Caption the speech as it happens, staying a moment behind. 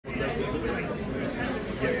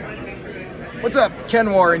What's up?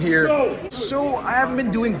 Ken Warren here. So I haven't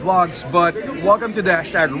been doing vlogs, but welcome to the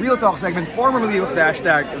hashtag Real Talk segment, formerly with the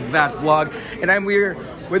hashtag That Vlog. And I'm here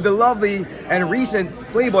with the lovely and recent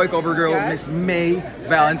Playboy Covergirl, Miss May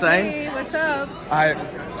Valentine. Hey, what's up?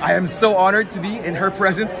 I am so honored to be in her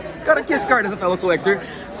presence. Got a kiss card as a fellow collector.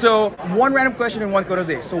 So one random question and one quote of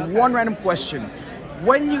the day. So one random question.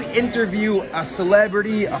 When you interview a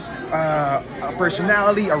celebrity, a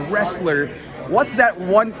personality, a wrestler, what's that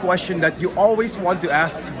one question that you always want to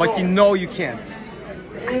ask, but you know you can't?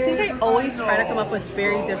 I think I always try to come up with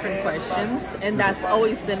very different questions, and that's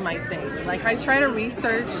always been my thing. Like, I try to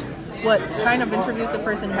research what kind of interviews the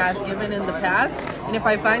person has given in the past, and if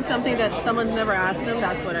I find something that someone's never asked them,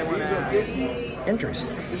 that's what I want to ask.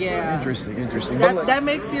 Interesting. Yeah. Interesting. That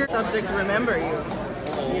makes your subject remember you.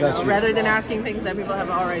 You know, rather than asking things that people have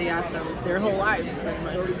already asked them their whole lives,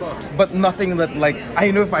 pretty much. But nothing that, like,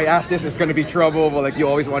 I know if I ask this, it's gonna be trouble. But like, you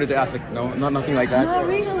always wanted to ask, like, no, nothing like that. Not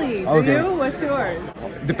really. Okay. Do you? What's yours?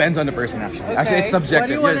 Depends on the person, actually. Okay. Actually, it's subjective. What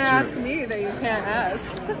do you want to ask me that you can't ask?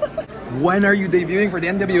 When are you debuting for the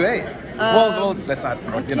NWA? Well, that's not.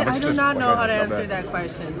 You know, I do not know how to answer that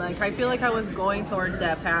question. Like, I feel like I was going towards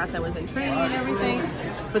that path. I was in training and everything.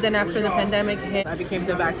 But then after the pandemic hit, I became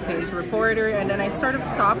the backstage reporter, and then I sort of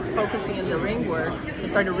stopped focusing in the ring work. I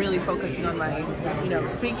started really focusing on my,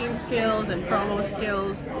 speaking skills and promo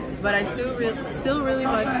skills. But I still really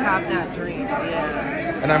much have that dream.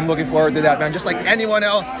 Yeah. And I'm looking forward to that, man. Just like anyone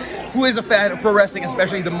else who is a fan of pro wrestling,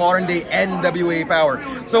 especially the modern day NWA power.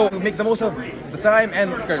 So make the most of the time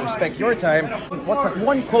and respect your time. What's that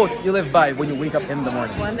one quote you live by when you wake up in the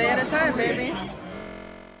morning? One day at a time, baby.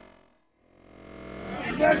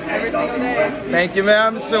 Every single day. Thank you,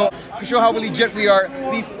 ma'am. So to show how legit we are,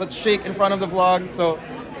 please let's shake in front of the vlog. So,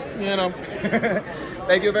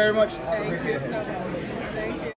 thank you very much. Thank you so much.